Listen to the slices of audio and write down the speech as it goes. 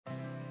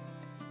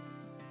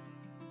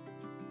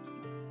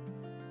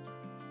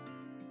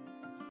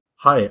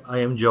Hi, I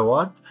am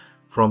Jawad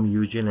from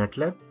UG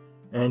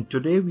and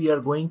today we are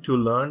going to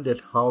learn that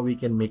how we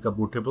can make a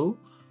bootable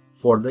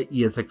for the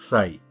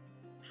ESXi.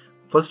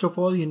 First of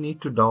all, you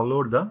need to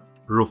download the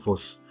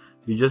RUFUS.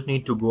 You just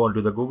need to go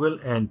onto the Google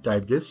and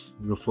type this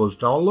RUFUS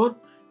download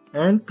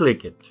and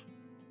click it.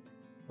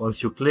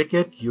 Once you click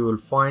it, you will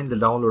find the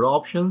download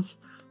options.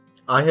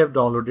 I have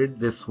downloaded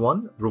this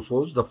one,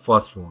 RUFUS, the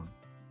first one,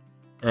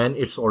 and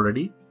it's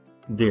already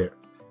there.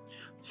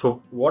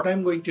 So what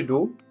I'm going to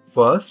do,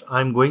 first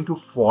I'm going to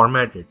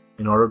format it.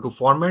 In order to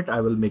format,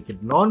 I will make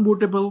it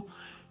non-bootable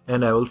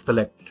and I will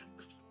select,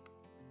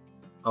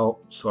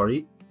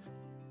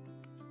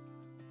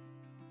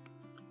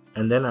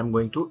 and then I'm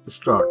going to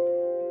start,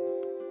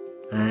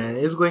 and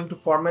it's going to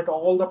format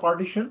all the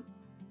partition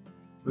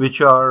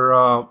which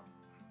are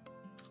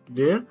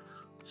there.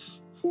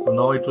 So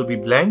now it will be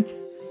blank,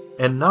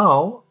 and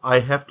now I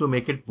have to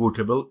make it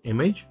bootable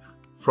image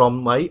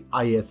from my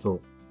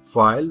ISO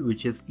file,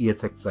 which is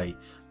ESXi.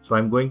 So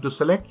I'm going to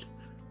select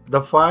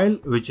the file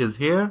which is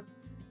here,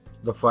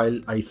 the file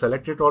I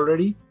selected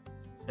already,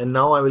 and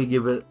now I will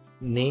give a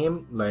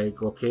name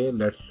like, okay,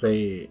 let's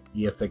say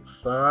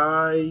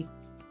ESXi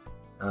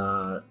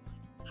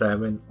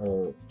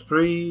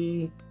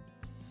 703,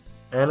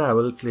 and I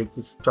will click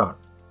start.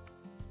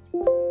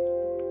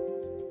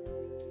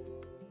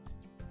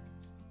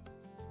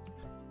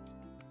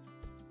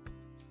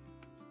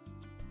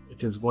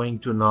 It is going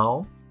to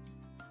now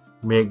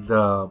make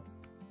the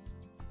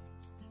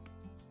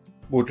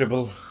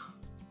bootable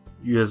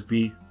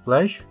USB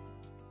flash,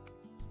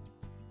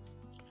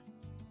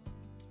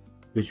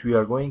 which we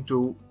are going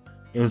to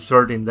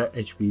insert in the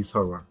HP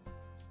server.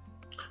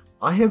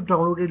 I have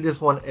downloaded this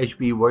one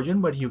HP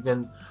version, but you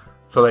can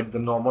select the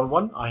normal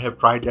one. I have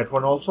tried that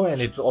one also, and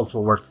it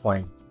also works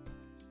fine.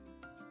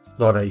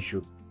 Not an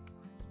issue.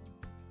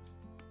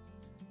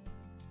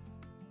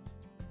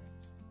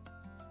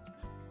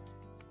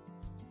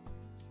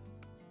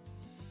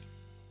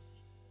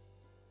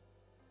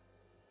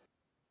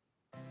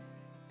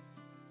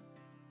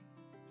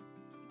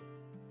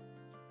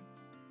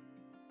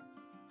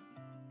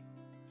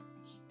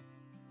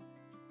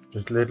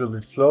 Just a little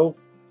bit slow.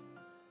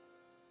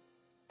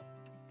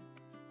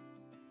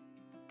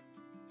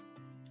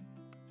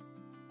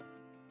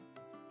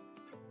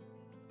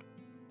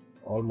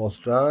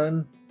 Almost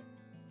done.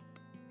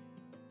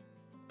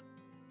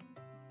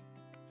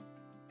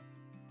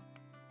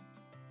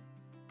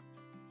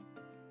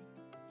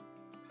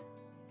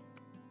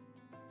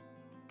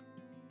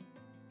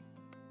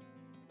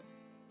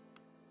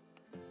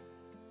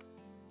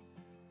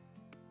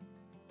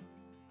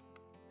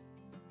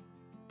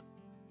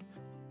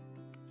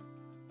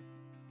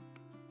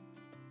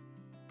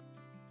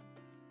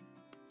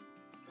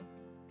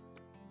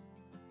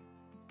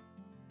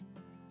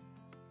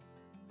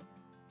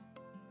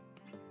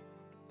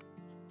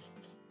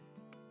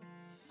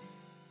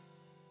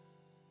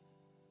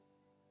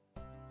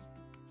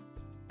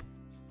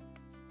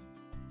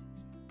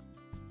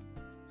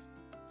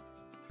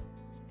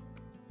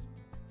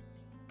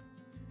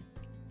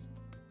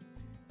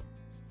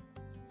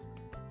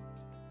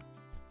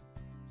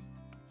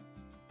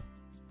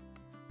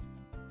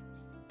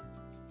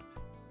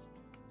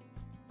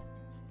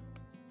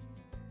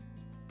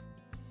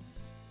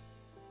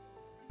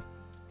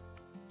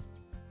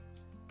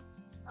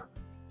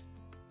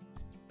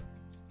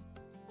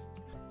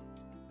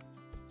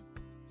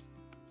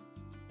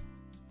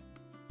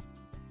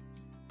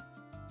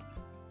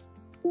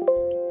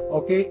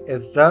 Okay,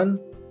 it's done.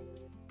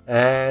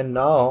 And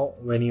now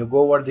when you go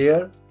over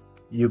there,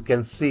 you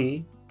can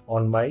see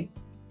on my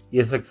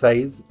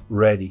ESXi is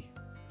ready.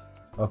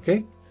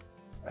 Okay,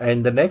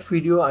 and the next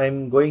video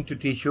I'm going to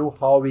teach you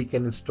how we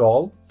can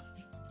install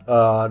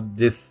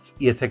this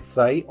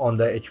ESXi on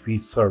the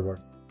HP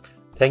server.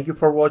 Thank you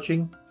for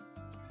watching.